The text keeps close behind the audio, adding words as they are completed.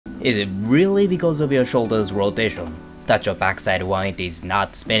Is it really because of your shoulders' rotation that your backside 180 is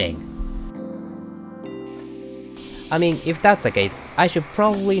not spinning? I mean, if that's the case, I should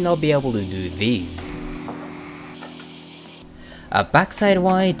probably not be able to do these. A backside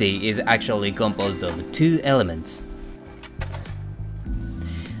 180 is actually composed of two elements.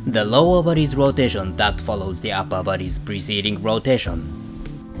 The lower body's rotation that follows the upper body's preceding rotation,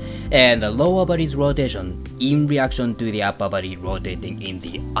 and the lower body's rotation in reaction to the upper body rotating in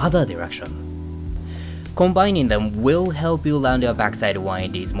the other direction. Combining them will help you land your backside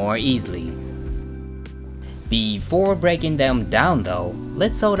 180s more easily. Before breaking them down though,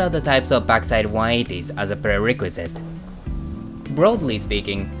 let's sort out the types of backside 180s as a prerequisite. Broadly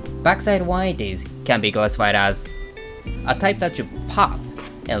speaking, backside 180s can be classified as a type that you pop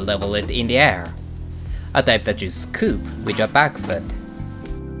and level it in the air, a type that you scoop with your back foot,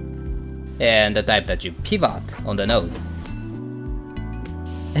 and a type that you pivot on the nose.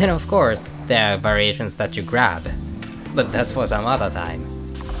 And of course, there are variations that you grab, but that's for some other time.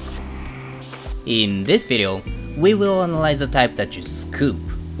 In this video, we will analyze the type that you scoop,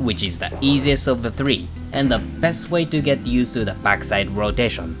 which is the easiest of the three, and the best way to get used to the backside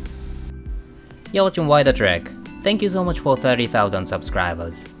rotation. You're watching Why the Trek. Thank you so much for 30,000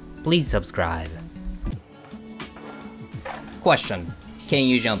 subscribers. Please subscribe. Question: can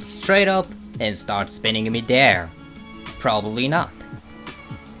you jump straight up and start spinning in mid-air? Probably not.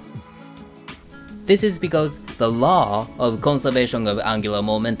 This is because the law of conservation of angular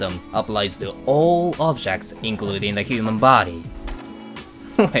momentum applies to all objects, including the human body.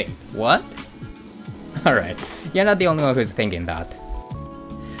 Wait, what? Alright, you're not the only one who's thinking that.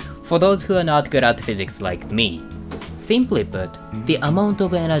 For those who are not good at physics like me, simply put, the amount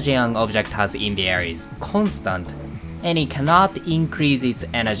of energy an object has in the air is constant, and it cannot increase its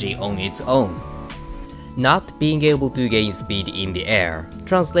energy on its own. Not being able to gain speed in the air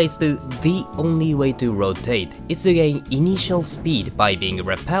translates to the only way to rotate is to gain initial speed by being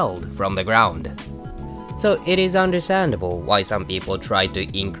repelled from the ground. So it is understandable why some people try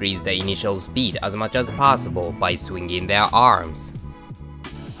to increase the initial speed as much as possible by swinging their arms.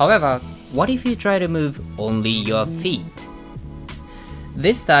 However, what if you try to move only your feet?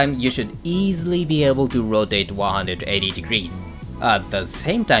 This time you should easily be able to rotate 180 degrees. At the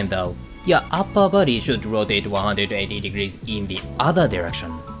same time though, your upper body should rotate 180 degrees in the other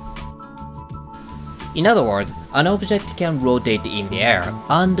direction. In other words, an object can rotate in the air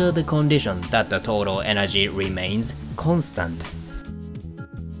under the condition that the total energy remains constant.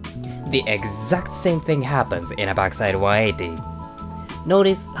 The exact same thing happens in a backside 180.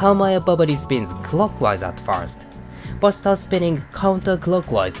 Notice how my upper body spins clockwise at first, but starts spinning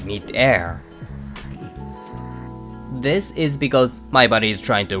counterclockwise mid-air. This is because my body is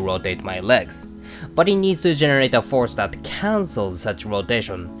trying to rotate my legs, but it needs to generate a force that cancels such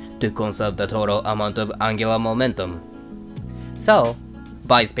rotation to conserve the total amount of angular momentum. So,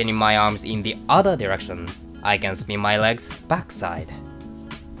 by spinning my arms in the other direction, I can spin my legs backside.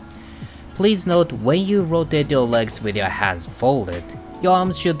 Please note, when you rotate your legs with your hands folded, your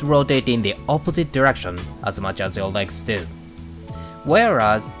arms should rotate in the opposite direction as much as your legs do.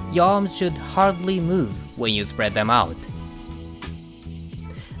 Whereas, your arms should hardly move when you spread them out.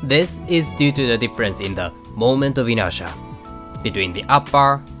 This is due to the difference in the moment of inertia between the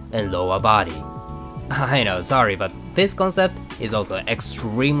upper and lower body. I know, sorry, but this concept is also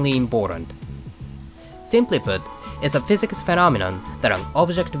extremely important. Simply put, it's a physics phenomenon that an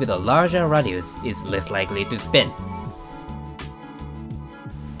object with a larger radius is less likely to spin.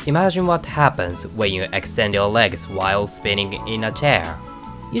 Imagine what happens when you extend your legs while spinning in a chair.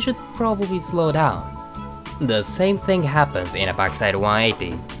 You should probably slow down. The same thing happens in a backside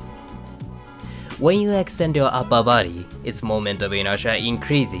 180. When you extend your upper body, its moment of inertia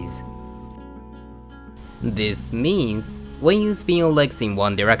increases. This means, when you spin your legs in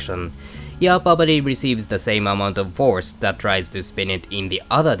one direction, your upper body receives the same amount of force that tries to spin it in the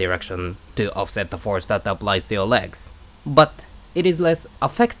other direction to offset the force that applies to your legs. But it is less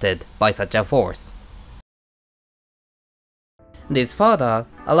affected by such a force. This further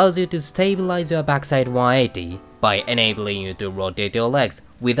allows you to stabilize your backside 180 by enabling you to rotate your legs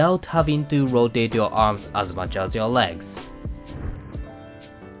without having to rotate your arms as much as your legs.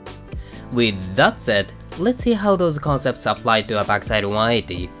 With that said, let's see how those concepts apply to a backside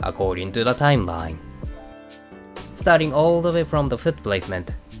 180 according to the timeline. Starting all the way from the foot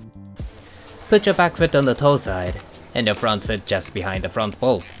placement. Put your back foot on the toe side, and your front foot just behind the front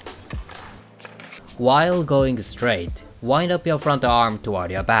bolts. While going straight, wind up your front arm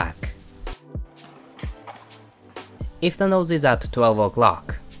toward your back. If the nose is at 12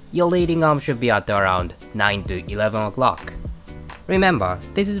 o'clock, your leading arm should be at around 9 to 11 o'clock. Remember,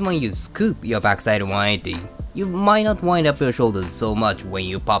 this is when you scoop your backside 180. You might not wind up your shoulders so much when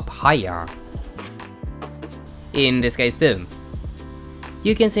you pop higher. In this case too.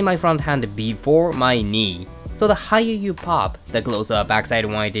 You can see my front hand before my knee, so the higher you pop, the closer a backside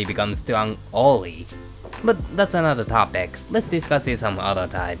 180 becomes to an Ollie. But that's another topic, let's discuss this some other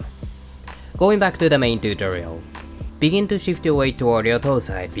time. Going back to the main tutorial. Begin to shift your weight toward your toe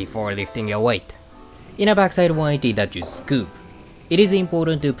side before lifting your weight. In a backside 180 that you scoop, it is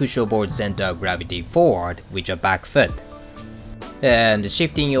important to push your board's center of gravity forward with your back foot. And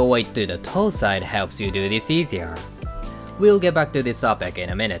shifting your weight to the toe side helps you do this easier. We'll get back to this topic in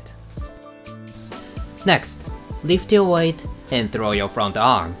a minute. Next, lift your weight and throw your front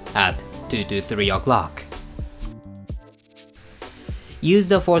arm at 2 to 3 o'clock. Use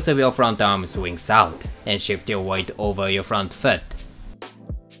the force of your front arm swings out and shift your weight over your front foot.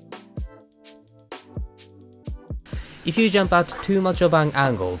 If you jump at too much of an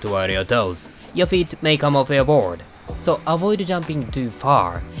angle toward your toes, your feet may come off your board. So avoid jumping too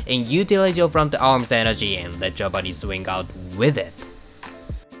far and utilize your front arm's energy and let your body swing out with it.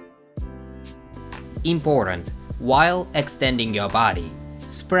 Important, while extending your body,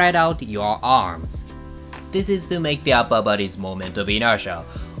 spread out your arms. This is to make the upper body's moment of inertia,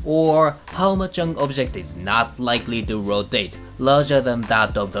 or how much an object is not likely to rotate, larger than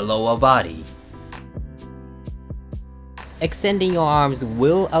that of the lower body. Extending your arms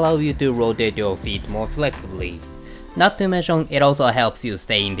will allow you to rotate your feet more flexibly. Not to mention, it also helps you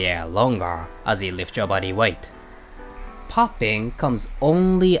stay in the air longer as you lift your body weight. Popping comes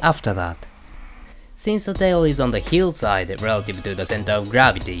only after that. Since the tail is on the heel side relative to the center of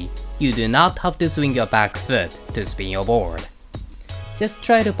gravity, you do not have to swing your back foot to spin your board. Just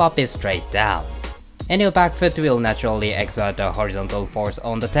try to pop it straight down, and your back foot will naturally exert a horizontal force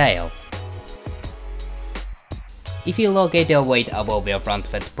on the tail. If you locate your weight above your front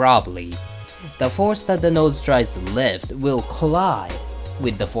foot properly, the force that the nose tries to lift will collide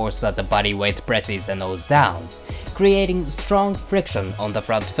with the force that the body weight presses the nose down, creating strong friction on the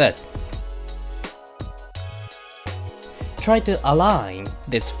front foot. Try to align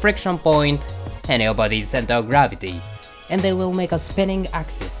this friction point and your body's center of gravity, and they will make a spinning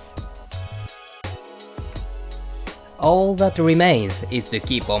axis. All that remains is to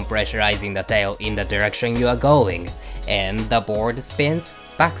keep on pressurizing the tail in the direction you are going, and the board spins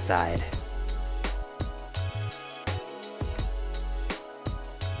backside.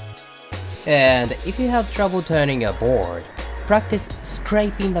 And if you have trouble turning your board, practice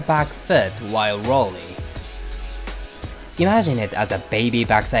scraping the back foot while rolling. Imagine it as a baby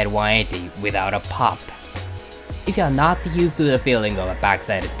backside 180 without a pop. If you are not used to the feeling of a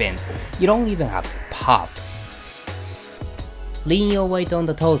backside spin, you don't even have to pop. Lean your weight on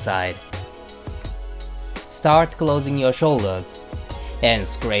the toe side. Start closing your shoulders, and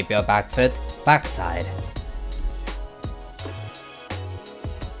scrape your back foot backside.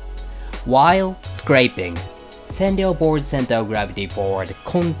 While scraping, send your board's center of gravity forward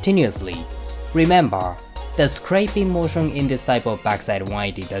continuously. Remember, the scraping motion in this type of backside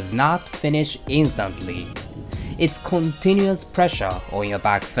 180 does not finish instantly. It's continuous pressure on your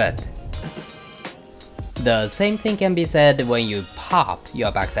back foot. The same thing can be said when you pop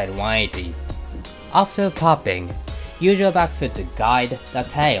your backside 180. After popping, use your back foot to guide the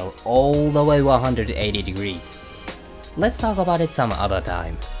tail all the way 180 degrees. Let's talk about it some other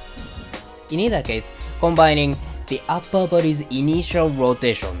time. In either case, combining the upper body's initial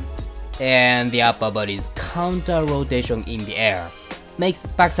rotation and the upper body's counter rotation in the air makes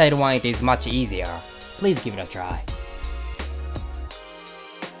backside 180s much easier. Please give it a try.